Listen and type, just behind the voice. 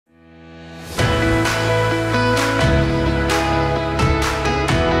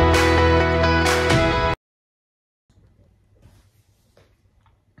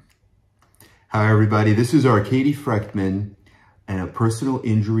Hi everybody, this is Arkady Frekhtman, and a personal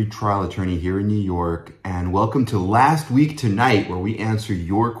injury trial attorney here in New York, and welcome to Last Week Tonight, where we answer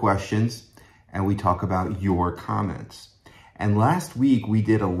your questions and we talk about your comments. And last week we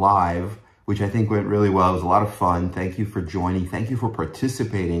did a live, which I think went really well. It was a lot of fun. Thank you for joining. Thank you for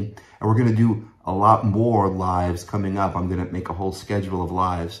participating. And we're gonna do a lot more lives coming up. I'm gonna make a whole schedule of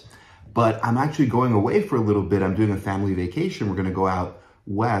lives, but I'm actually going away for a little bit. I'm doing a family vacation. We're gonna go out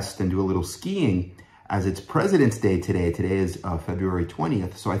west and do a little skiing, as it's President's Day today. Today is February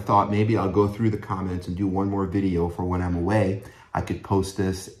 20th. So I thought maybe I'll go through the comments and do one more video for when I'm away. I could post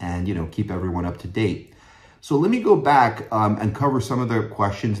this and, keep everyone up to date. So let me go back and cover some of the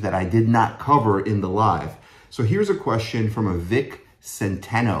questions that I did not cover in the live. So here's a question from a Vic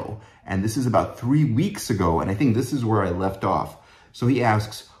Centeno, and this is about 3 weeks ago, and I think this is where I left off. So he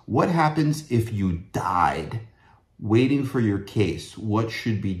asks, what happens if you died waiting for your case? What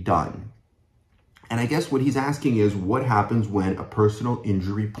should be done? And I guess what he's asking is, what happens when a personal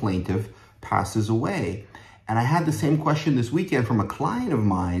injury plaintiff passes away? And I had the same question this weekend from a client of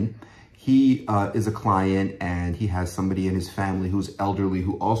mine. He is a client and he has somebody in his family who's elderly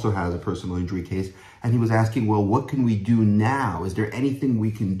who also has a personal injury case. And he was asking, well, what can we do now? Is there anything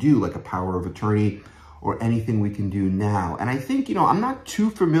we can do, like a power of attorney or anything we can do now? And I think, I'm not too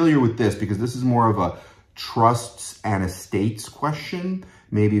familiar with this because this is more of a trusts and estates question,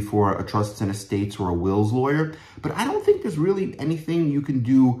 maybe for a trusts and estates or a wills lawyer. But I don't think there's really anything you can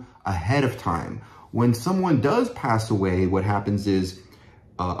do ahead of time. When someone does pass away, what happens is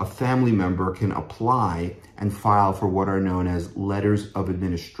a family member can apply and file for what are known as letters of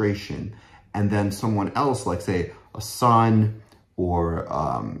administration. And then someone else, like say a son, or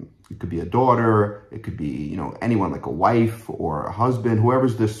it could be a daughter, it could be, anyone like a wife or a husband,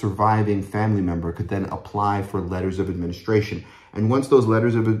 whoever's the surviving family member could then apply for letters of administration. And once those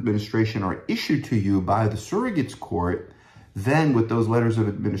letters of administration are issued to you by the surrogate's court, then with those letters of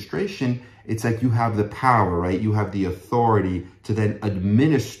administration, it's like you have the power, right? You have the authority to then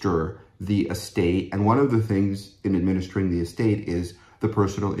administer the estate. And one of the things in administering the estate is the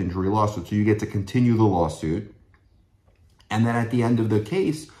personal injury lawsuit. So you get to continue the lawsuit. And then at the end of the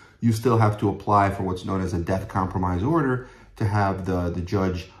case, you still have to apply for what's known as a death compromise order to have the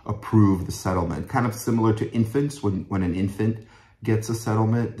judge approve the settlement. Kind of similar to infants. When an infant gets a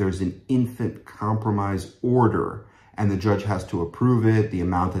settlement, there's an infant compromise order, and the judge has to approve it, the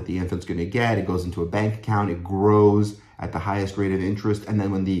amount that the infant's going to get. It goes into a bank account, it grows at the highest rate of interest, and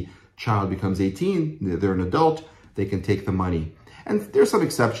then when the child becomes 18, they're an adult, they can take the money. And there's some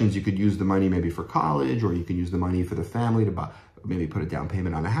exceptions. You could use the money maybe for college, or you can use the money for the family to buy, maybe put a down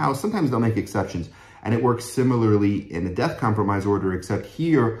payment on a house. Sometimes they'll make exceptions. And it works similarly in a death compromise order, except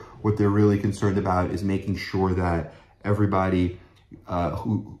here, what they're really concerned about is making sure that everybody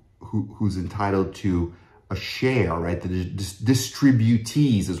who's entitled to a share, right? The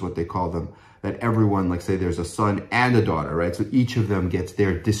distributees is what they call them, that everyone, like say there's a son and a daughter, right? So each of them gets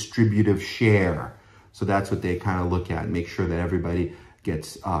their distributive share. So that's what they kind of look at and make sure that everybody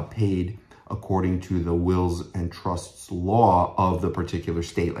gets paid according to the wills and trusts law of the particular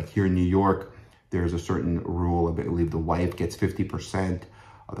state. Like here in New York, there's a certain rule. I believe the wife gets 50%,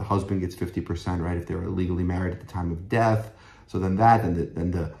 the husband gets 50%, right? If they're legally married at the time of death. So then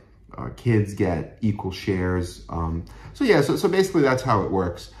the kids get equal shares. So basically that's how it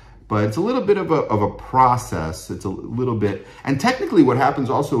works. But it's a little bit of a process. It's a little bit, and technically what happens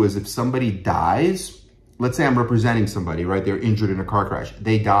also is if somebody dies, let's say I'm representing somebody, right? They're injured in a car crash,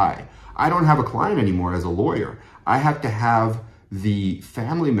 they die. I don't have a client anymore as a lawyer. I have to have the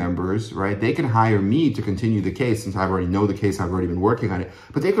family members, right? They can hire me to continue the case since I already know the case, I've already been working on it,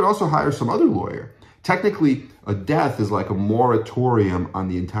 but they could also hire some other lawyer. Technically, a death is like a moratorium on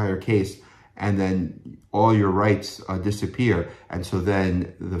the entire case, and then all your rights disappear, and so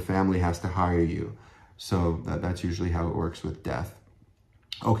then the family has to hire you. So that's usually how it works with death.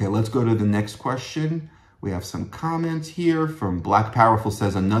 Okay, let's go to the next question. We have some comments here from Black Powerful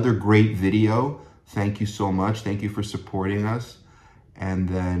says, another great video. Thank you so much. Thank you for supporting us. And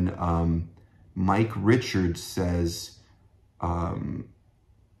then Mike Richards says, oh,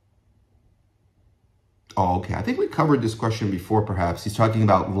 okay. I think we covered this question before, perhaps. He's talking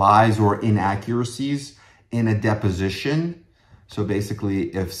about lies or inaccuracies in a deposition. So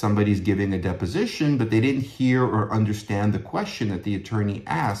basically, if somebody's giving a deposition, but they didn't hear or understand the question that the attorney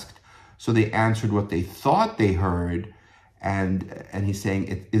asked, so they answered what they thought they heard, and he's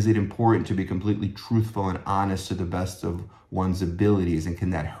saying, is it important to be completely truthful and honest to the best of one's abilities, and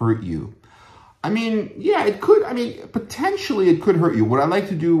can that hurt you? I mean, yeah, it could. I mean, potentially it could hurt you. What I like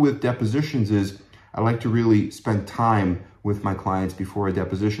to do with depositions is I like to really spend time with my clients before a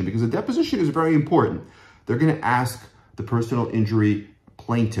deposition, because a deposition is very important. They're going to ask the personal injury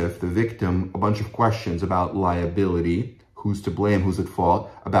plaintiff, the victim, a bunch of questions about liability, who's to blame, who's at fault,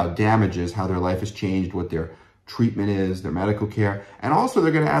 about damages, how their life has changed, what their treatment is, their medical care. And also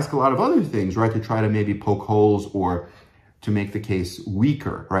they're going to ask a lot of other things, right, to try to maybe poke holes or to make the case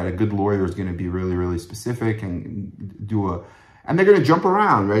weaker, right? A good lawyer is going to be really, really specific and and they're going to jump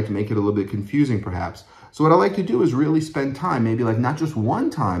around, right, to make it a little bit confusing perhaps. So what I like to do is really spend time, maybe like not just one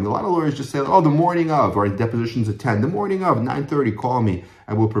time. A lot of lawyers just say, oh, the morning of, or depositions at 10, the morning of, 9:30, call me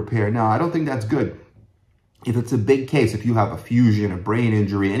and we'll prepare. No, I don't think that's good. If it's a big case, if you have a fusion, a brain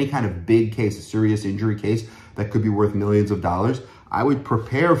injury, any kind of big case, a serious injury case that could be worth millions of dollars, I would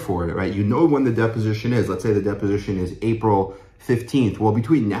prepare for it, right? You know when the deposition is. Let's say the deposition is April 15th. Well,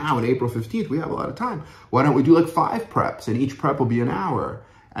 between now and April 15th, we have a lot of time. Why don't we do like 5 preps, and each prep will be an hour,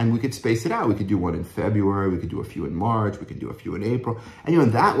 and we could space it out. We could do one in February, we could do a few in March, we could do a few in April,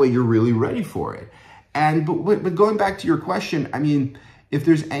 and that way you're really ready for it. And but going back to your question, I mean, if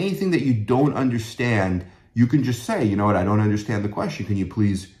there's anything that you don't understand, you can just say, you know what, I don't understand the question. Can you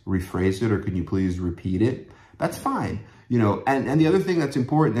please rephrase it, or can you please repeat it? That's fine. And the other thing that's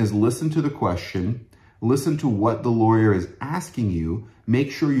important is listen to the question, listen to what the lawyer is asking you,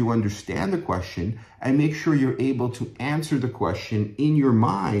 make sure you understand the question, and make sure you're able to answer the question in your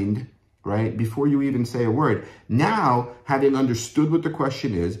mind, right, before you even say a word. Now, having understood what the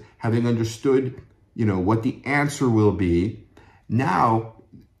question is, having understood, what the answer will be, now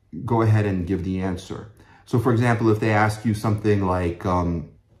go ahead and give the answer. So, for example, if they ask you something like, how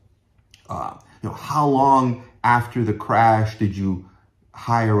long after the crash did you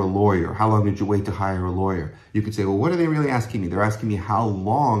hire a lawyer? How long did you wait to hire a lawyer? You could say, well, what are they really asking me? They're asking me how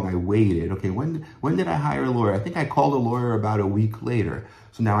long I waited. Okay, when did I hire a lawyer? I think I called a lawyer about a week later.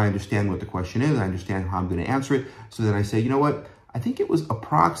 So now I understand what the question is. I understand how I'm going to answer it. So then I say, you know what? I think it was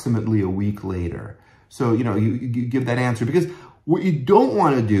approximately a week later. So, you give that answer, because what you don't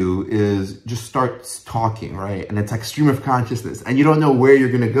want to do is just start talking, right? And it's like stream of consciousness, and you don't know where you're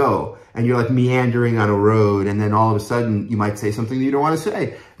going to go. And you're like meandering on a road, and then all of a sudden you might say something that you don't want to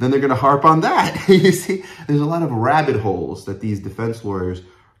say. Then they're going to harp on that. You see, there's a lot of rabbit holes that these defense lawyers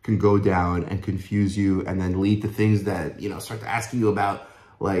can go down and confuse you, and then lead to things that, start asking you about,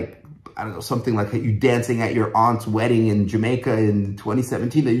 like, I don't know, something like you dancing at your aunt's wedding in Jamaica in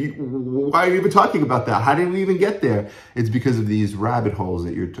 2017. Why are you even talking about that? How did we even get there? It's because of these rabbit holes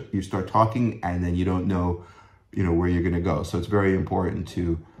that you start talking, and then you don't know, where you're going to go. So it's very important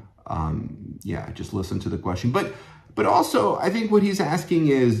to just listen to the question. But also, I think what he's asking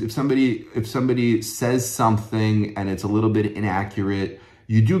is, if somebody says something and it's a little bit inaccurate,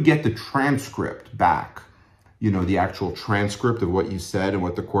 you do get the transcript back, the actual transcript of what you said and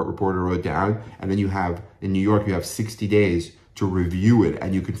what the court reporter wrote down. And then in New York, you have 60 days to review it,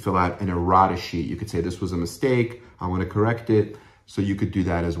 and you could fill out an errata sheet. You could say, this was a mistake, I want to correct it. So you could do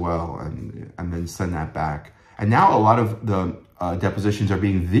that as well, and then send that back. And now a lot of the depositions are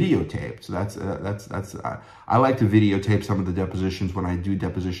being videotaped. So I like to videotape some of the depositions when I do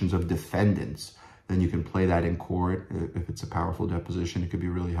depositions of defendants. Then you can play that in court. If it's a powerful deposition, it could be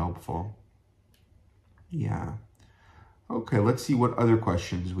really helpful. Yeah. Okay, let's see what other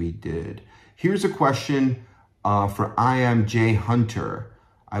questions we did. Here's a question for IMJ Hunter.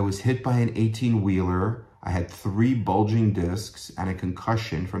 I was hit by an 18-wheeler. I had 3 bulging discs and a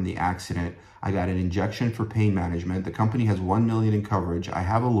concussion from the accident. I got an injection for pain management. The company has $1 million in coverage. I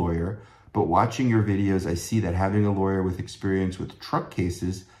have a lawyer, but watching your videos, I see that having a lawyer with experience with truck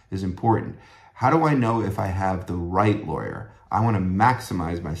cases is important. How do I know if I have the right lawyer? I want to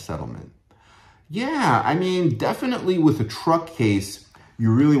maximize my settlement. Yeah, I mean, definitely with a truck case,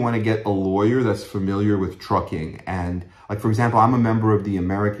 you really want to get a lawyer that's familiar with trucking. And like, for example, I'm a member of the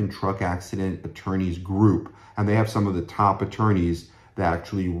American Truck Accident Attorneys Group, and they have some of the top attorneys that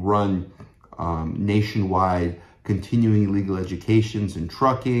actually run nationwide continuing legal educations in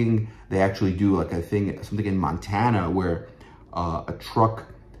trucking. They actually do like something in Montana where a truck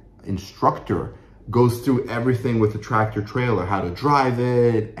instructor goes through everything with the tractor trailer, how to drive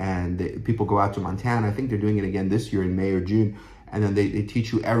it, and people go out to Montana. I think they're doing it again this year in May or June, and then they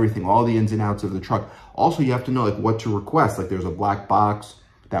teach you everything, all the ins and outs of the truck. Also, you have to know like what to request. Like there's a black box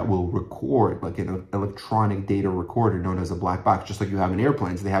that will record, like an electronic data recorder known as a black box, just like you have in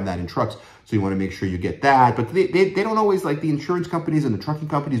airplanes. They have that in trucks. So you want to make sure you get that. But they don't always, like the insurance companies and the trucking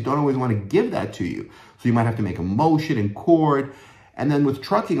companies don't always want to give that to you. So you might have to make a motion in court. And then with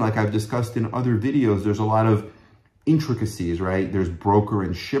trucking, like I've discussed in other videos, there's a lot of intricacies, right? There's broker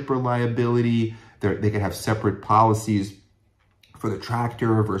and shipper liability. They could have separate policies for the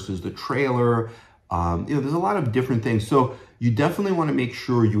tractor versus the trailer. There's a lot of different things. So you definitely want to make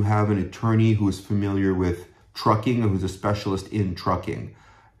sure you have an attorney who is familiar with trucking and who's a specialist in trucking.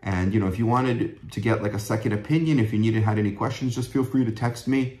 And, if you wanted to get like a second opinion, if you had any questions, just feel free to text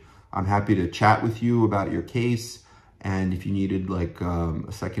me. I'm happy to chat with you about your case. And if you needed like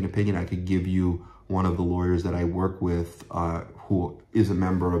a second opinion, I could give you one of the lawyers that I work with who is a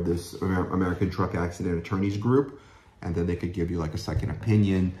member of this American Truck Accident Attorneys Group. And then they could give you like a second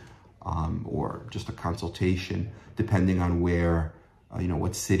opinion or just a consultation, depending on where,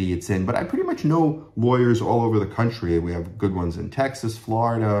 what city it's in. But I pretty much know lawyers all over the country. We have good ones in Texas,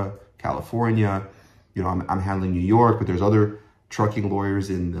 Florida, California. I'm handling New York, but there's other trucking lawyers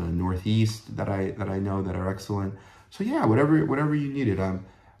in the Northeast that I know that are excellent. So yeah, whatever you needed.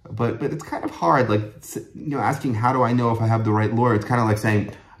 But it's kind of hard, like, asking how do I know if I have the right lawyer? It's kind of like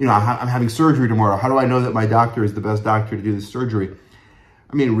saying, I'm having surgery tomorrow. How do I know that my doctor is the best doctor to do this surgery?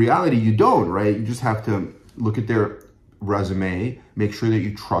 I mean, in reality, you don't, right? You just have to look at their resume, make sure that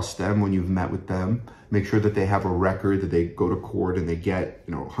you trust them when you've met with them, make sure that they have a record, that they go to court and they get,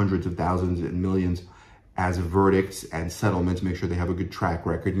 hundreds of thousands and millions as verdicts and settlements, make sure they have a good track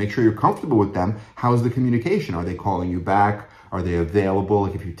record, make sure you're comfortable with them. How's the communication? Are they calling you back? Are they available?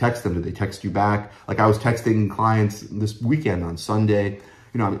 Like if you text them, do they text you back? Like I was texting clients this weekend on Sunday.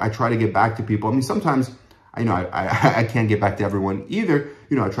 I try to get back to people. I mean, sometimes I can't get back to everyone either.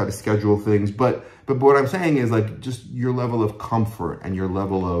 I try to schedule things, but what I'm saying is like just your level of comfort and your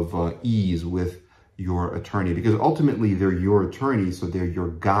level of ease with your attorney, because ultimately they're your attorney. So they're your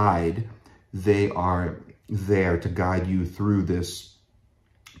guide. They are there to guide you through this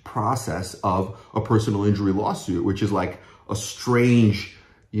process of a personal injury lawsuit, which is like a strange,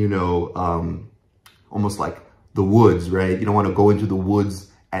 almost like the woods, right? You don't want to go into the woods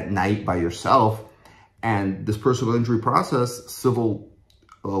at night by yourself. And this personal injury process, civil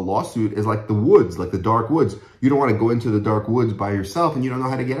lawsuit, is like the woods, like the dark woods. You don't want to go into the dark woods by yourself and you don't know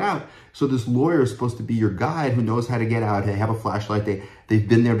how to get out. So this lawyer is supposed to be your guide who knows how to get out. They have a flashlight. They've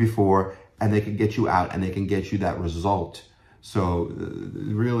been there before and they can get you out and they can get you that result. So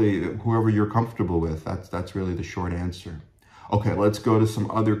really, whoever you're comfortable with, that's really the short answer. Okay, let's go to some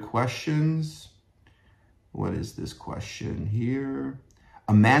other questions. What is this question here?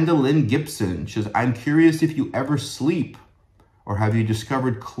 Amanda Lynn Gibson, she says, I'm curious if you ever sleep or have you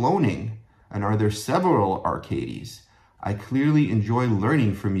discovered cloning? And are there several Arkadys? I clearly enjoy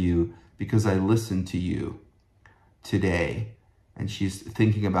learning from you because I listened to you today. And she's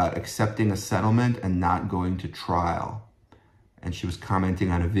thinking about accepting a settlement and not going to trial. And she was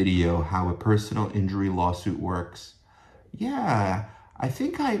commenting on a video how a personal injury lawsuit works. Yeah, I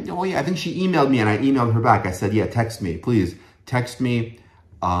think she emailed me and I emailed her back. I said, yeah, text me, please. Text me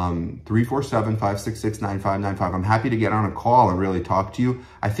 347-566-9595. I'm happy to get on a call and really talk to you.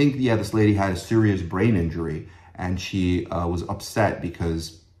 I think, yeah, this lady had a serious brain injury and she was upset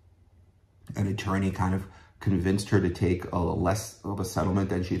because an attorney kind of convinced her to take a less of a settlement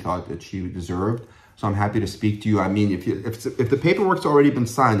than she thought that she deserved. So I'm happy to speak to you. I mean, if the paperwork's already been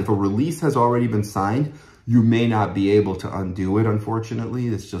signed, if a release has already been signed, you may not be able to undo it, unfortunately.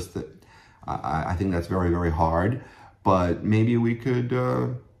 It's just that I think that's very, very hard. But maybe we could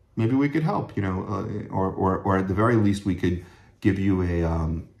help, or at the very least we could give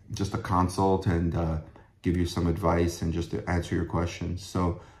you just a consult and give you some advice and just to answer your questions.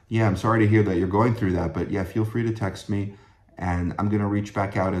 So yeah, I'm sorry to hear that you're going through that, but yeah, feel free to text me and I'm gonna reach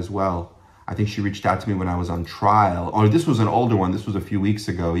back out as well. I think she reached out to me when I was on trial. Oh, this was an older one. This was a few weeks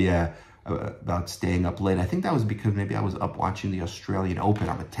ago, yeah, about staying up late. I think that was because maybe I was up watching the Australian Open.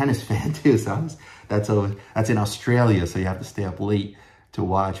 I'm a tennis fan too, so that's in Australia, so you have to stay up late to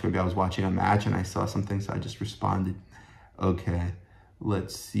watch. Maybe I was watching a match and I saw something, so I just responded. Okay,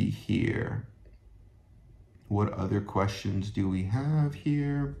 let's see here. What other questions do we have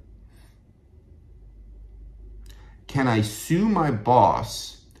here? Can I sue my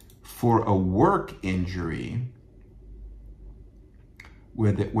boss for a work injury?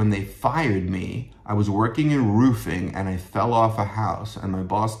 When they fired me, I was working in roofing and I fell off a house and my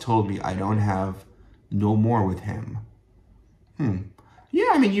boss told me I don't have no more with him. Yeah,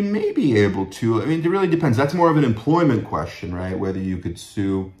 I mean, you may be able to. I mean, it really depends. That's more of an employment question, right? Whether you could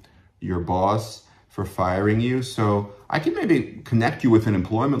sue your boss for firing you. So I can maybe connect you with an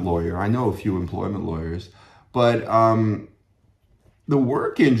employment lawyer. I know a few employment lawyers. But the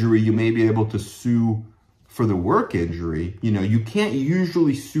work injury, you may be able to sue for the work injury. You can't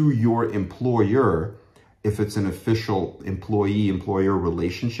usually sue your employer if it's an official employee-employer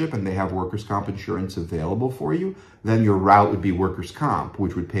relationship and they have workers' comp insurance available for you. Then your route would be workers' comp,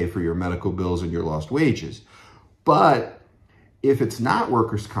 which would pay for your medical bills and your lost wages. But If it's not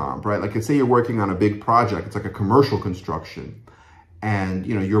workers' comp, right? Like let's say you're working on a big project, it's like a commercial construction, and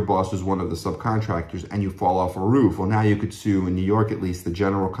your boss is one of the subcontractors and you fall off a roof. Well, now you could sue, in New York at least, the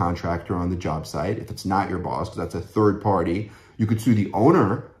general contractor on the job site. If it's not your boss, because that's a third party, you could sue the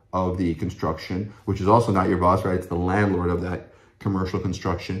owner of the construction, which is also not your boss, right? It's the landlord of that commercial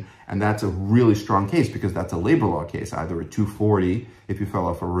construction. And that's a really strong case because that's a labor law case, either a 240 if you fell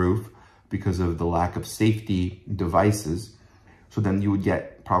off a roof because of the lack of safety devices. So then you would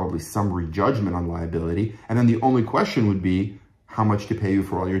get probably summary judgment on liability. And then the only question would be how much to pay you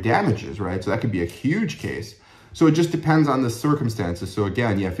for all your damages, right? So that could be a huge case. So it just depends on the circumstances. So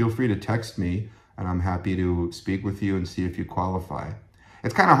again, yeah, feel free to text me and I'm happy to speak with you and see if you qualify.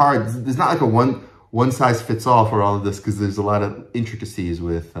 It's kind of hard. There's not like a one size fits all for all of this because there's a lot of intricacies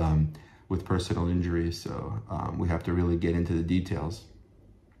with personal injuries. So we have to really get into the details.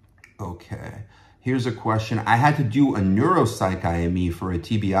 Okay, here's a question. I had to do a neuropsych IME for a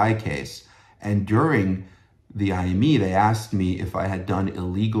TBI case. And during the IME, they asked me if I had done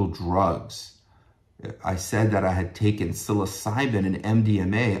illegal drugs. I said that I had taken psilocybin and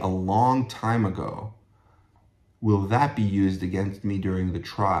MDMA a long time ago. Will that be used against me during the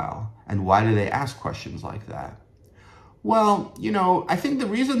trial? And why do they ask questions like that? Well, I think the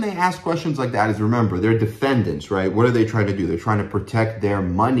reason they ask questions like that is, remember, they're defendants, right? What are they trying to do? They're trying to protect their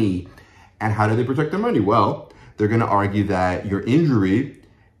money. And how do they protect their money? Well, they're going to argue that your injury,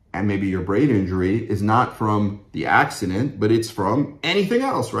 and maybe your brain injury, is not from the accident, but it's from anything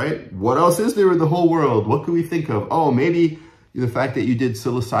else, right? What else is there in the whole world? What can we think of? Oh, maybe the fact that you did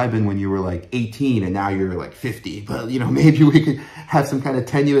psilocybin when you were like 18 and now you're like 50, but maybe we could have some kind of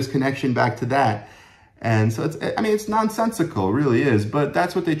tenuous connection back to that. And so it's nonsensical, it really is, but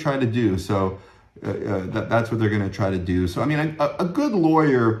that's what they try to do. So that's what they're going to try to do. So, a good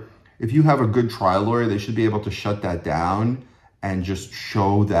lawyer, if you have a good trial lawyer, they should be able to shut that down and just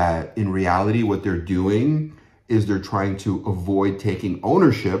show that in reality, what they're doing is they're trying to avoid taking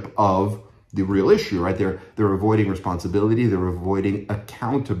ownership of the real issue, right? They're avoiding responsibility, they're avoiding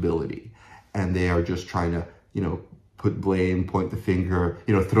accountability, and they are just trying to, put blame, point the finger,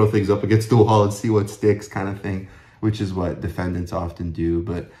 throw things up against the wall and see what sticks kind of thing, which is what defendants often do.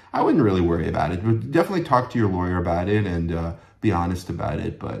 But I wouldn't really worry about it. But definitely talk to your lawyer about it and be honest about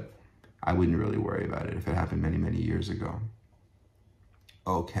it, but I wouldn't really worry about it if it happened many, many years ago.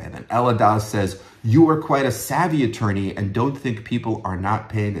 Okay, then Eladas says, you are quite a savvy attorney and don't think people are not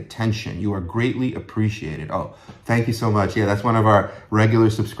paying attention. You are greatly appreciated. Oh, thank you so much. Yeah, that's one of our regular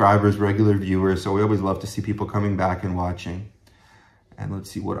subscribers, regular viewers. So we always love to see people coming back and watching. And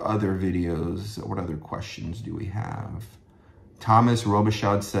let's see what other videos, what other questions do we have? Thomas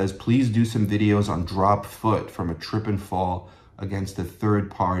Robichaud says, please do some videos on drop foot from a trip and fall against a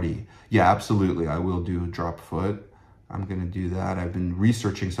third party. Yeah, absolutely. I will do drop foot. I'm going to do that. I've been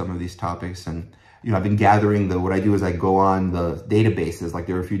researching some of these topics and, I've been gathering what I do is I go on the databases. Like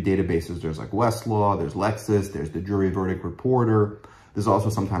there are a few databases. There's like Westlaw, there's Lexis, there's the Jury Verdict Reporter. There's also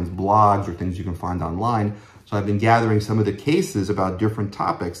sometimes blogs or things you can find online. So I've been gathering some of the cases about different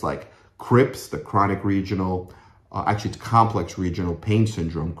topics like CRIPS, the chronic regional, actually it's complex regional pain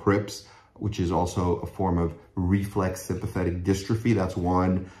syndrome, CRIPS, which is also a form of reflex sympathetic dystrophy. That's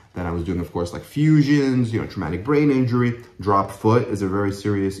one. Then I was doing, of course, like fusions, traumatic brain injury. Drop foot is a very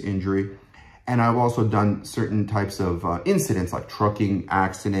serious injury. And I've also done certain types of incidents like trucking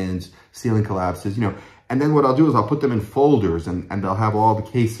accidents, ceiling collapses, And then what I'll do is I'll put them in folders and they'll have all the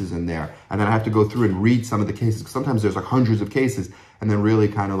cases in there. And then I have to go through and read some of the cases. Sometimes there's like hundreds of cases and then really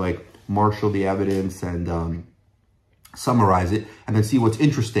kind of like marshal the evidence and summarize it and then see what's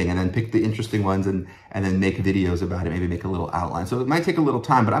interesting and then pick the interesting ones and then make videos about it, maybe make a little outline. So it might take a little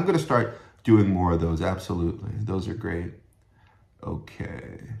time, but I'm going to start doing more of those. Absolutely. Those are great.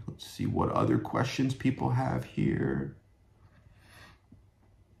 Okay. Let's see what other questions people have here.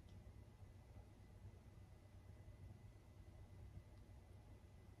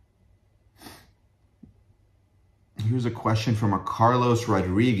 Here's a question from a Carlos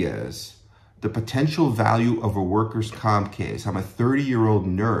Rodriguez. The potential value of a workers' comp case. I'm a 30-year-old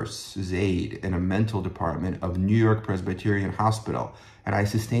nurse's aide in a mental department of New York Presbyterian Hospital, and I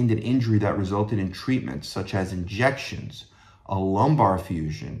sustained an injury that resulted in treatments such as injections, a lumbar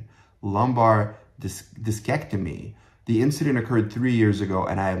fusion, lumbar discectomy. The incident occurred 3 years ago,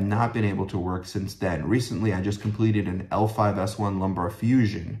 and I have not been able to work since then. Recently, I just completed an L5-S1 lumbar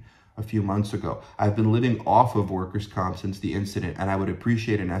fusion a few months ago. I've been living off of workers' comp since the incident, and I would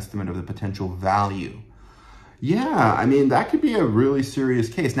appreciate an estimate of the potential value. Yeah, that could be a really serious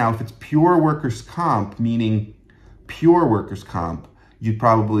case. Now, if it's pure workers' comp, meaning pure workers' comp, you'd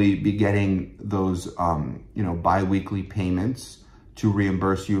probably be getting those, you know, bi-weekly payments to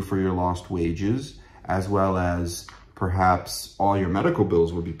reimburse you for your lost wages, as well as perhaps all your medical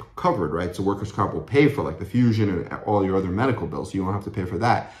bills will be covered, right? So workers' comp will pay for like the fusion and all your other medical bills. So you won't have to pay for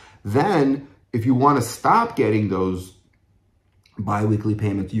that. Then if you want to stop getting those bi-weekly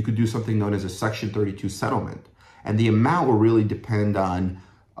payments, you could do something known as a Section 32 settlement. And the amount will really depend on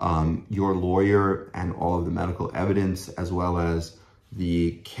your lawyer and all of the medical evidence, as well as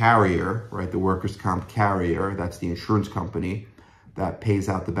the carrier, right? The workers' comp carrier, that's the insurance company that pays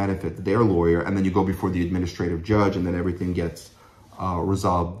out the benefit, their lawyer, and then you go before the administrative judge, and then everything gets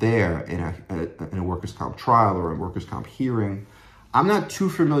resolved there in a workers' comp trial or a workers' comp hearing. I'm not too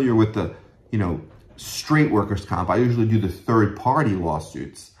familiar with the, you know, straight workers' comp. I usually do the third-party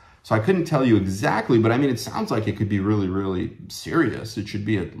lawsuits. So I couldn't tell you exactly, but I mean, it sounds like it could be really, really serious. It should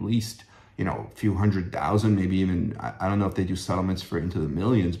be at least, you know, a few $100,000, maybe even, I don't know if they do settlements for into the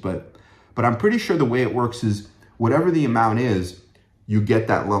millions, but I'm pretty sure the way it works is whatever the amount is, you get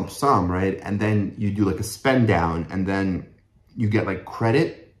that lump sum, right? And then you do like a spend down, and then you get like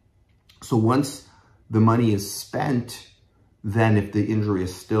credit. So once the money is spent, then if the injury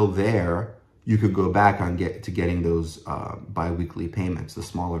is still there, you could go back on getting those bi-weekly payments, the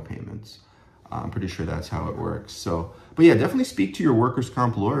smaller payments. I'm pretty sure that's how it works. So, but yeah, definitely speak to your workers'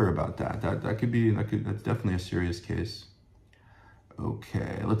 comp lawyer about that. That's definitely a serious case.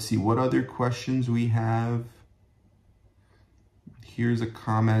 Okay, let's see what other questions we have. Here's a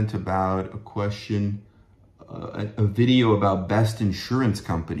comment about a question, a video about best insurance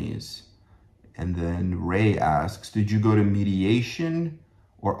companies. And then Ray asks, did you go to mediation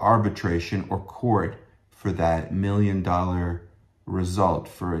or arbitration or court for that $1 million result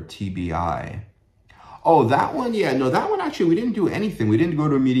for a TBI? Oh, that one, yeah, no, that one actually, we didn't do anything. We didn't go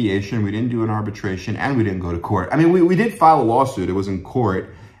to a mediation, we didn't do an arbitration, and we didn't go to court. I mean, we did file a lawsuit, it was in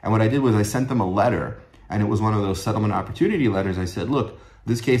court, and what I did was I sent them a letter, and it was one of those settlement opportunity letters. I said, look,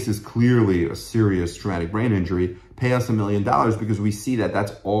 this case is clearly a serious traumatic brain injury. Pay us $1 million because we see that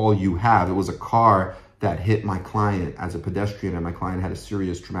that's all you have. It was a car that hit my client as a pedestrian, and my client had a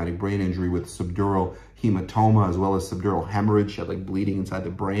serious traumatic brain injury with subdural hematoma as well as subdural hemorrhage. She had like bleeding inside the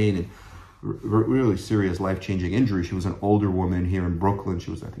brain and really serious life-changing injury. She was an older woman here in Brooklyn.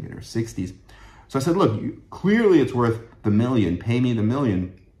 She was, I think, in her 60s. So I said, look, clearly it's worth the $1 million. Pay me the $1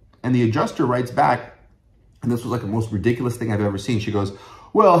 million. And the adjuster writes back, and this was like the most ridiculous thing I've ever seen. She goes,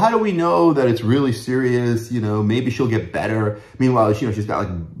 well, how do we know that it's really serious? You know, maybe she'll get better. Meanwhile, you know, she's got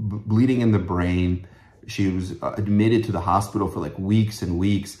like bleeding in the brain. She was admitted to the hospital for like weeks and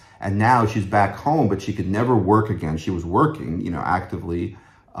weeks. And now she's back home, but she could never work again. She was working, you know, actively.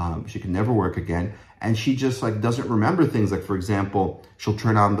 She could never work again. And she just like doesn't remember things. Like, for example, she'll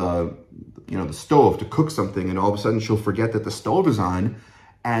turn on the stove to cook something, and all of a sudden she'll forget that the stove is on.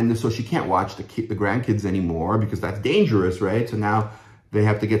 And so she can't watch the grandkids anymore because that's dangerous, right? So now they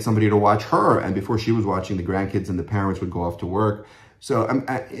have to get somebody to watch her. And before she was watching the grandkids, and the parents would go off to work. So,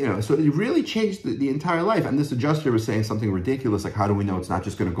 you know, so it really changed the entire life. And this adjuster was saying something ridiculous, like, how do we know it's not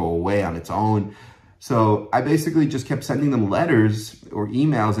just going to go away on its own? So I basically just kept sending them letters or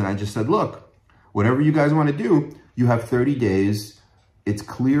emails. And I just said, look, whatever you guys want to do, you have 30 days. It's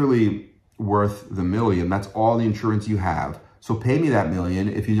clearly worth the $1 million. That's all the insurance you have. So pay me that $1 million.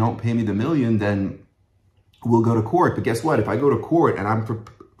 If you don't pay me the $1 million, then we'll go to court. But guess what? If I go to court and I'm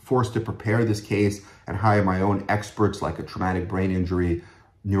forced to prepare this case and hire my own experts, like a traumatic brain injury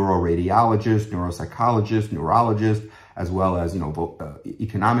neuroradiologist, neuropsychologist, neurologist, as well as, you know,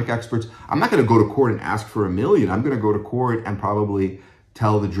 economic experts, I'm not going to go to court and ask for $1 million. I'm going to go to court and probably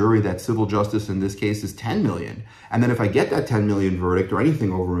tell the jury that civil justice in this case is $10 million. And then if I get that $10 million verdict, or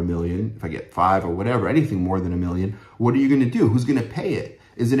anything over $1 million, if I get 5 or whatever, anything more than $1 million, what are you going to do? Who's going to pay it?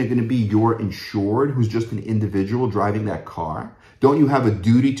 Isn't it going to be your insured, who's just an individual driving that car? Don't you have a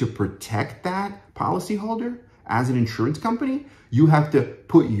duty to protect that policyholder as an insurance company? You have to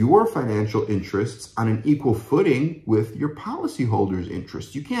put your financial interests on an equal footing with your policyholder's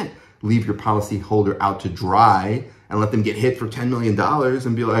interests. You can't leave your policyholder out to dry and let them get hit for $10 million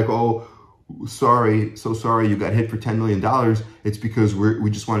and be like, oh, sorry, so sorry you got hit for $10 million. It's because we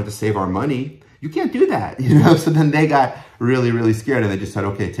just wanted to save our money. You can't do that, you know? So then they got really, really scared, and they just said,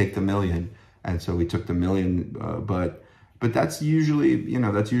 okay, take the $1 million. And so we took the $1 million, but that's usually, you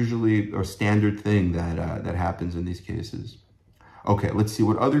know, that's usually a standard thing that happens in these cases. Okay, let's see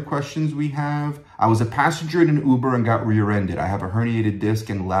what other questions we have. I was a passenger in an Uber and got rear-ended. I have a herniated disc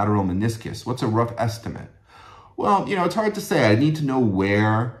and lateral meniscus. What's a rough estimate? Well, you know, it's hard to say. I need to know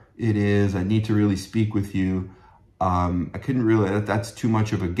where it is. I need to really speak with you. I couldn't really, that's too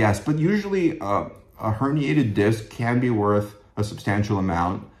much of a guess. But usually a herniated disc can be worth a substantial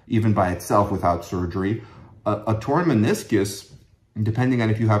amount, even by itself without surgery. A torn meniscus, depending on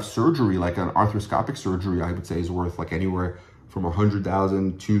if you have surgery, like an arthroscopic surgery, I would say is worth like anywhere from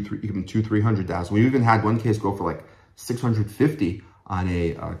 100,000 to even 200,000-300,000. We even had one case go for like 650 on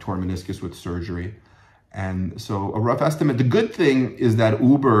a torn meniscus with surgery. And so a rough estimate. The good thing is that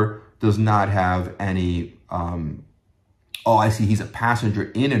Uber does not have any, oh, I see, he's a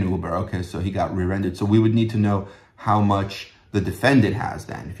passenger in an Uber. Okay, so he got rear-ended. So we would need to know how much the defendant has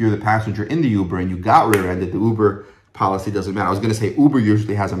then. If you're the passenger in the Uber and you got rear-ended, the Uber policy doesn't matter. I was going to say Uber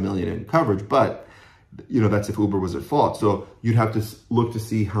usually has $1 million in coverage, but you know, that's if Uber was at fault. So you'd have to look to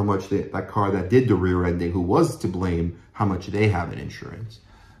see how much that car that did the rear-ending, who was to blame, how much they have in insurance.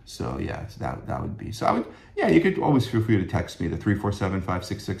 So yeah, so that would be. So I would, yeah, you could always feel free to text me, the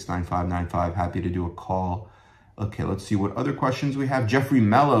 347-566-9595. Happy to do a call. Okay, let's see what other questions we have. Jeffrey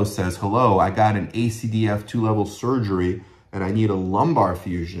Mello says, hello, I got an ACDF 2-level surgery and I need a lumbar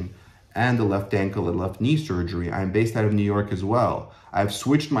fusion and a left ankle and left knee surgery. I am based out of New York as well. I've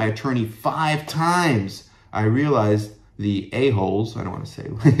switched my attorney 5 times. I realized the a-holes, I don't want to say,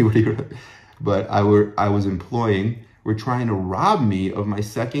 but I was employing, were trying to rob me of my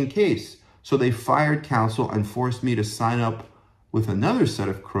second case. So they fired counsel and forced me to sign up with another set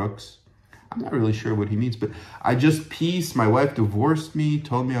of crooks. I'm not really sure what he means, but I just pieced. My wife divorced me,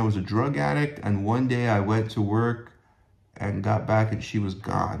 told me I was a drug addict, and one day I went to work and got back and she was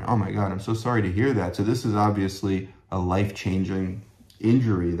gone. Oh my God, I'm so sorry to hear that. So this is obviously a life-changing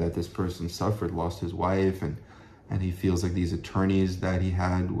injury that this person suffered, lost his wife, and he feels like these attorneys that he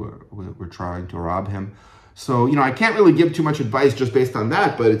had were trying to rob him. So, you know, I can't really give too much advice just based on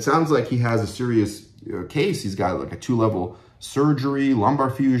that, but it sounds like he has a serious case. He's got like a 2-level surgery, lumbar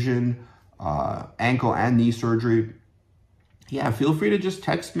fusion, ankle and knee surgery. Yeah, feel free to just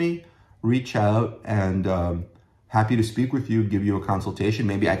text me, reach out, and happy to speak with you, give you a consultation.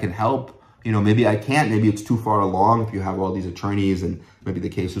 Maybe I can help. You know, maybe I can't. Maybe it's too far along if you have all these attorneys and maybe the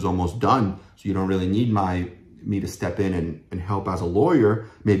case is almost done. So you don't really need me to step in and help as a lawyer.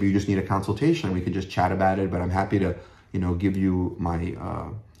 Maybe you just need a consultation. We could just chat about it, but I'm happy to, you know, give you my,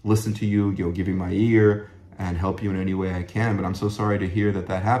 listen to you, you know, give you my ear and help you in any way I can. But I'm so sorry to hear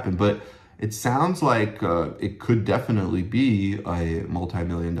that happened. But it sounds like it could definitely be a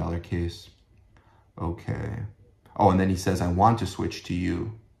multi-million-dollar case. Okay. Oh, and then he says, I want to switch to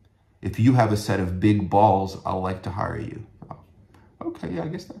you. If you have a set of big balls, I'll like to hire you. Oh, okay, yeah, I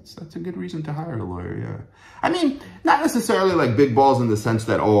guess that's a good reason to hire a lawyer, yeah. I mean, not necessarily like big balls in the sense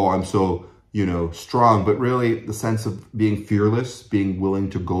that, oh, I'm so, you know, strong, but really the sense of being fearless, being willing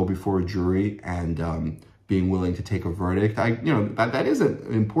to go before a jury and being willing to take a verdict. You know, that is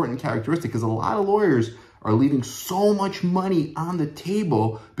an important characteristic because a lot of lawyers are leaving so much money on the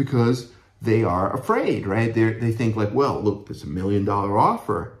table because they are afraid, right? They think like, well, look, it's $1 million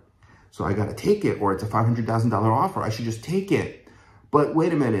offer, so I got to take it, or it's a $500,000 offer, I should just take it. But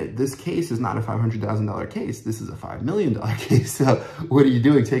wait a minute, this case is not a $500,000 case. This is a $5 million case. So what are you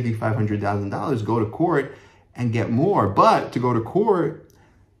doing taking $500,000? Go to court and get more. But to go to court,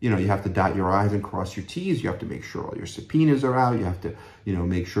 you know, you have to dot your I's and cross your T's. You have to make sure all your subpoenas are out. You have to, you know,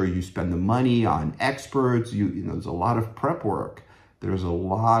 make sure you spend the money on experts. You know, there's a lot of prep work. There's a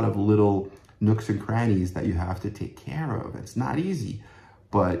lot of little nooks and crannies that you have to take care of. It's not easy,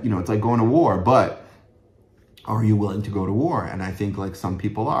 but, you know, it's like going to war. But are you willing to go to war? And I think like some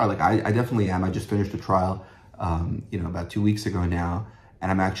people are. Like I definitely am. I just finished a trial, you know, about 2 weeks ago now,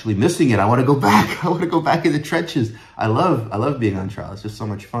 and I'm actually missing it. I want to go back. I want to go back in the trenches. I love being on trial. It's just so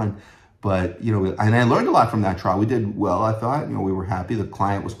much fun. But, you know, and I learned a lot from that trial. We did well, I thought. You know, we were happy. The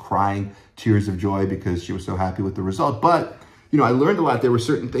client was crying tears of joy because she was so happy with the result. But, you know, I learned a lot. There were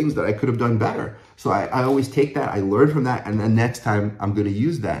certain things that I could have done better. So I always take that. I learn from that. And then next time I'm going to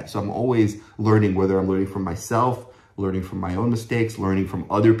use that. So I'm always learning, whether I'm learning from myself, learning from my own mistakes, learning from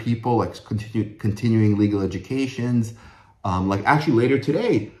other people, like continuing legal educations. Like actually later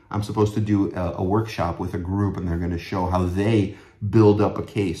today, I'm supposed to do a workshop with a group, and they're going to show how they build up a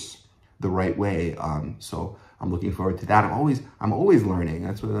case the right way. So I'm looking forward to that. I'm always learning.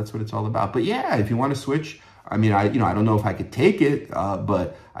 That's what it's all about. But yeah, if you want to switch, I mean, I don't know if I could take it,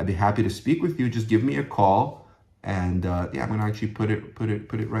 but I'd be happy to speak with you. Just give me a call, and yeah, I'm gonna actually put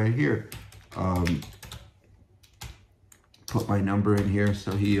it right here. Put my number in here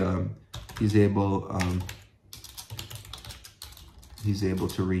so he's able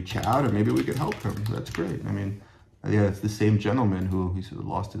to reach out, or maybe we could help him. That's great. I mean, yeah, it's the same gentleman who he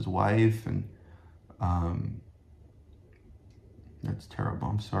lost his wife, and that's terrible.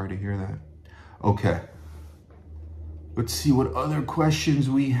 I'm sorry to hear that. Okay. Let's see what other questions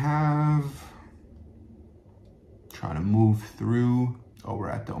we have. Trying to move through. Oh, we're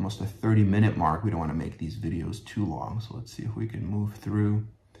at almost a 30-minute mark. We don't want to make these videos too long. So let's see if we can move through.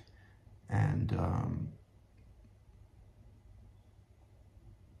 And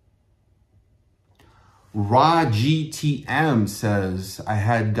Raw GTM says, I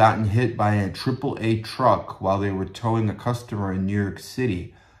had gotten hit by a AAA truck while they were towing a customer in New York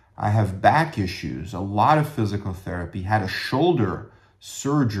City. I have back issues, a lot of physical therapy, had a shoulder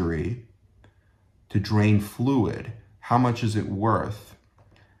surgery to drain fluid. How much is it worth?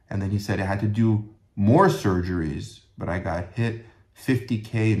 And then he said I had to do more surgeries, but I got hit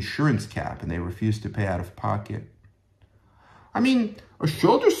 $50K insurance cap and they refused to pay out of pocket. I mean, a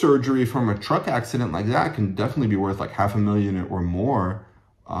shoulder surgery from a truck accident like that can definitely be worth like $500,000 or more.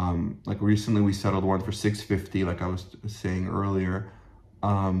 Like recently we settled one for $650,000, like I was saying earlier.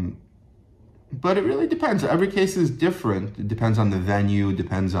 But it really depends. Every case is different. It depends on the venue,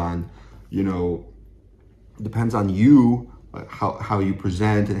 depends on, you know, depends on you, how you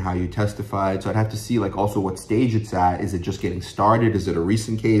present and how you testified. So I'd have to see like also what stage it's at. Is it just getting started? Is it a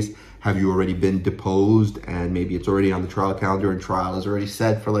recent case? Have you already been deposed and maybe it's already on the trial calendar and trial is already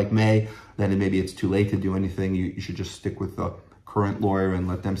set for like May? Then maybe it's too late to do anything. You should just stick with the current lawyer and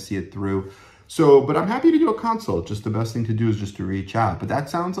let them see it through. So, but I'm happy to do a consult. Just the best thing to do is just to reach out. But that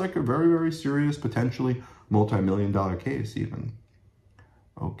sounds like a very, very serious, potentially multi-million-dollar case even.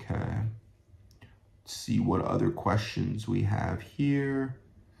 Okay. Let's see what other questions we have here.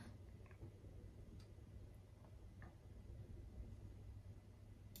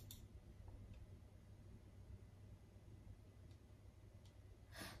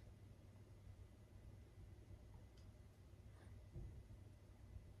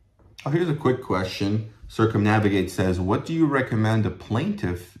 Oh, here's a quick question. Circumnavigate says, what do you recommend a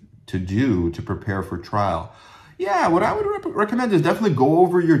plaintiff to do to prepare for trial? Yeah, what I would recommend is definitely go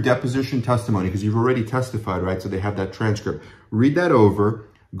over your deposition testimony because you've already testified, right? So they have that transcript. Read that over,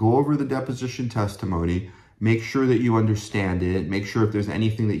 go over the deposition testimony, make sure that you understand it, make sure if there's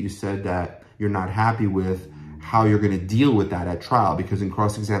anything that you said that you're not happy with, how you're going to deal with that at trial. Because in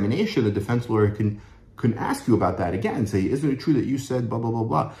cross-examination, the defense lawyer can ask you about that again, say, isn't it true that you said blah, blah, blah,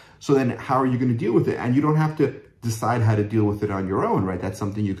 blah. So then how are you going to deal with it? And you don't have to decide how to deal with it on your own, right? That's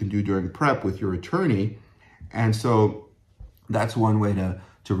something you can do during prep with your attorney. And so that's one way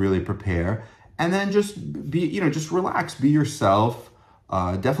to really prepare. And then just be, just relax, be yourself.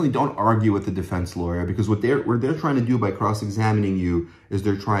 Definitely don't argue with the defense lawyer because what they're trying to do by cross-examining you is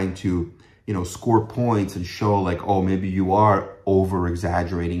they're trying to, score points and show like, oh, maybe you are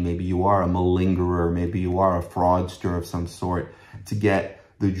over-exaggerating, maybe you are a malingerer, maybe you are a fraudster of some sort, to get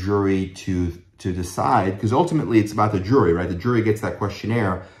the jury to decide, because ultimately it's about the jury, right? The jury gets that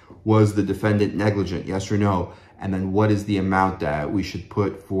questionnaire. Was the defendant negligent, yes or no? And then what is the amount that we should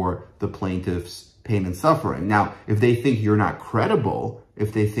put for the plaintiff's pain and suffering? Now, if they think you're not credible,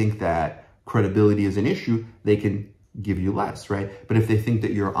 if they think that credibility is an issue, they can give you less, right? But if they think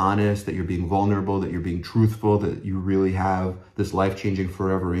that you're honest, that you're being vulnerable, that you're being truthful, that you really have this life-changing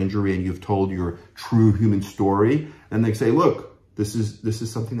forever injury and you've told your true human story, then they say, look, this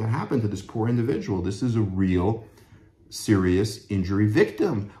is something that happened to this poor individual. This is a real serious injury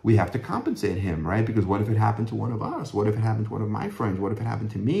victim. We have to compensate him, right? Because what if it happened to one of us? What if it happened to one of my friends? What if it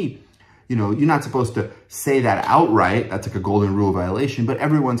happened to me? You're not supposed to say that outright. That's like a golden rule violation, but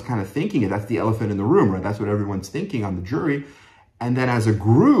everyone's kind of thinking it. That's the elephant in the room, right? That's what everyone's thinking on the jury. And then as a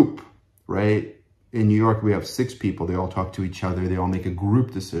group, right? In New York, we have 6 people. They all talk to each other. They all make a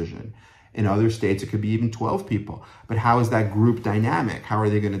group decision. In other states, it could be even 12 people. But how is that group dynamic? How are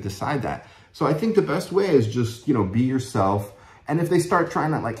they going to decide that? So I think the best way is just, be yourself. And if they start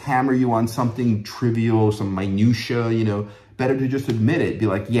trying to like hammer you on something trivial, some minutia, better to just admit it. Be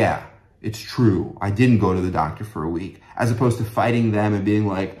like, yeah, it's true. I didn't go to the doctor for a week, as opposed to fighting them and being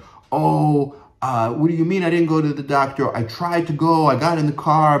like, oh, what do you mean I didn't go to the doctor? I tried to go, I got in the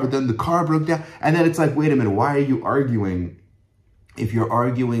car, but then the car broke down. And then it's like, wait a minute, why are you arguing? If you're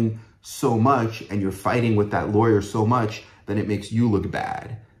arguing so much and you're fighting with that lawyer so much, then it makes you look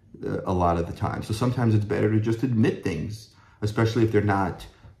bad a lot of the time. So sometimes it's better to just admit things, especially if they're not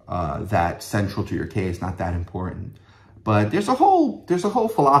that central to your case, not that important. But there's a whole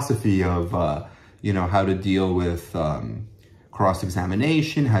philosophy of, how to deal with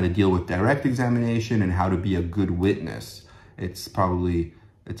cross-examination, how to deal with direct examination, and how to be a good witness. It's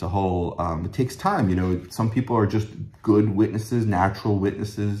a whole, it takes time. Some people are just good witnesses, natural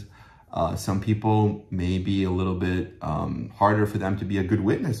witnesses. Some people may be a little bit harder for them to be a good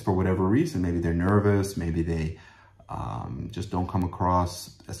witness for whatever reason. Maybe they're nervous, maybe they just don't come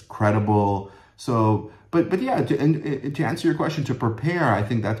across as credible. So, but yeah, to answer your question, to prepare, I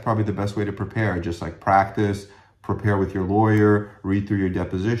think that's probably the best way to prepare. Just like practice, prepare with your lawyer, read through your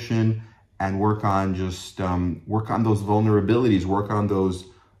deposition, and work on just, work on those vulnerabilities, work on those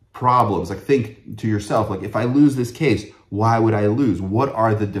problems. Like, think to yourself, like, if I lose this case, why would I lose? What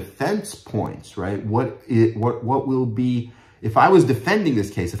are the defense points, right? What will be, if I was defending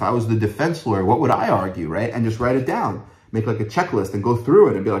this case, if I was the defense lawyer, what would I argue, right? And just write it down. Make like a checklist and go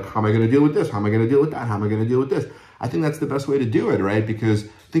through it and be like, how am I going to deal with this? How am I going to deal with that? How am I going to deal with this? I think that's the best way to do it, right? Because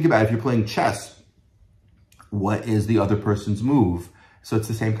think about it, if you're playing chess, what is the other person's move? So it's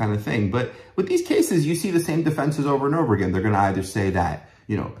the same kind of thing. But with these cases, you see the same defenses over and over again. They're going to either say that,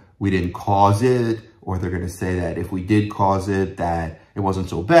 you know, we didn't cause it, or they're going to say that if we did cause it, that it wasn't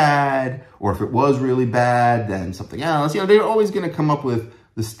so bad, or if it was really bad, then something else. You know, they're always going to come up with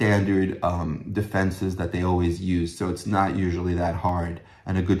the standard defenses that they always use. So it's not usually that hard.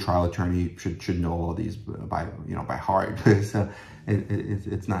 And a good trial attorney should know all these by heart. So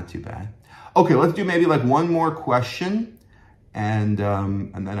it's not too bad. Okay, let's do maybe like one more question, and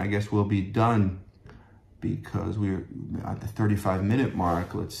then I guess we'll be done because we're at the 35-minute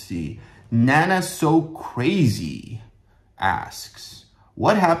mark. Let's see. Nana So Crazy asks,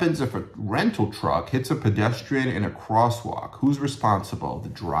 what happens if a rental truck hits a pedestrian in a crosswalk? Who's responsible? The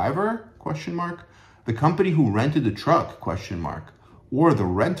driver? Question mark. The company who rented the truck? Question mark. Or the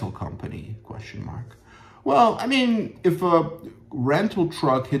rental company? Question mark. Well, I mean, if a rental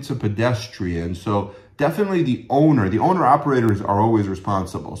truck hits a pedestrian, so definitely the owner-operators are always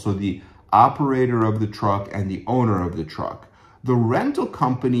responsible. So the operator of the truck and the owner of the truck. The rental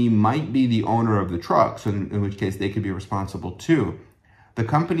company might be the owner of the truck, so in which case they could be responsible too. The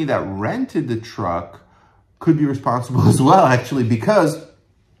company that rented the truck could be responsible as well, actually, because,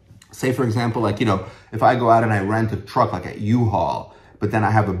 say, for example, like, you know, if I go out and I rent a truck like at U-Haul, but then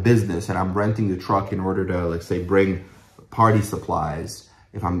I have a business and I'm renting the truck in order to, like, say, bring party supplies.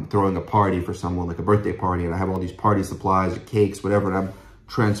 If I'm throwing a party for someone, like a birthday party, and I have all these party supplies or cakes, whatever, and I'm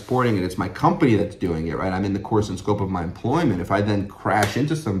transporting it, it's my company that's doing it, right? I'm in the course and scope of my employment. If I then crash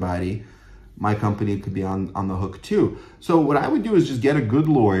into somebody, my company could be on the hook too. So what I would do is just get a good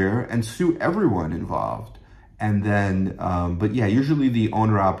lawyer and sue everyone involved. And then, but yeah, usually the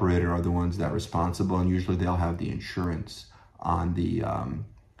owner-operator are the ones that are responsible, and usually they'll have the insurance on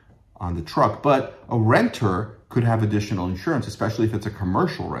the truck. But a renter could have additional insurance, especially if it's a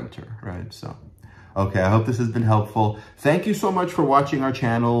commercial renter, right? So, okay, I hope this has been helpful. Thank you so much for watching our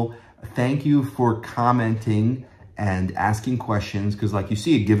channel. Thank you for commenting and asking questions, because like you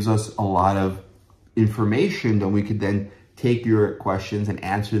see, it gives us a lot of information that we could then take your questions and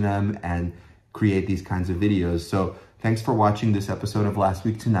answer them and create these kinds of videos. So thanks for watching this episode of Last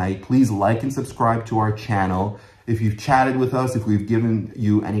Week Tonight. Please like and subscribe to our channel. If you've chatted with us, if we've given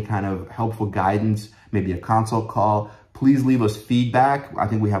you any kind of helpful guidance, maybe a consult call, please leave us feedback. I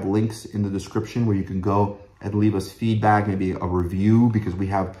think we have links in the description where you can go and leave us feedback, maybe a review, because we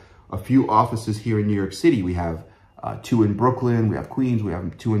have a few offices here in New York City. We have 2 in Brooklyn, we have Queens, we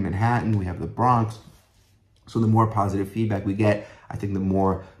have 2 in Manhattan, we have the Bronx. So the more positive feedback we get, I think the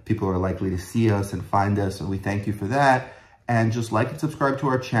more people are likely to see us and find us. And we thank you for that. And just like and subscribe to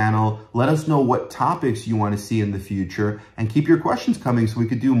our channel. Let us know what topics you want to see in the future, and keep your questions coming so we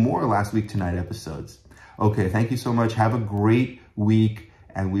could do more Last Week Tonight episodes. Okay, thank you so much. Have a great week,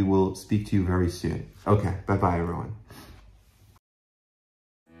 and we will speak to you very soon. Okay, bye-bye, everyone.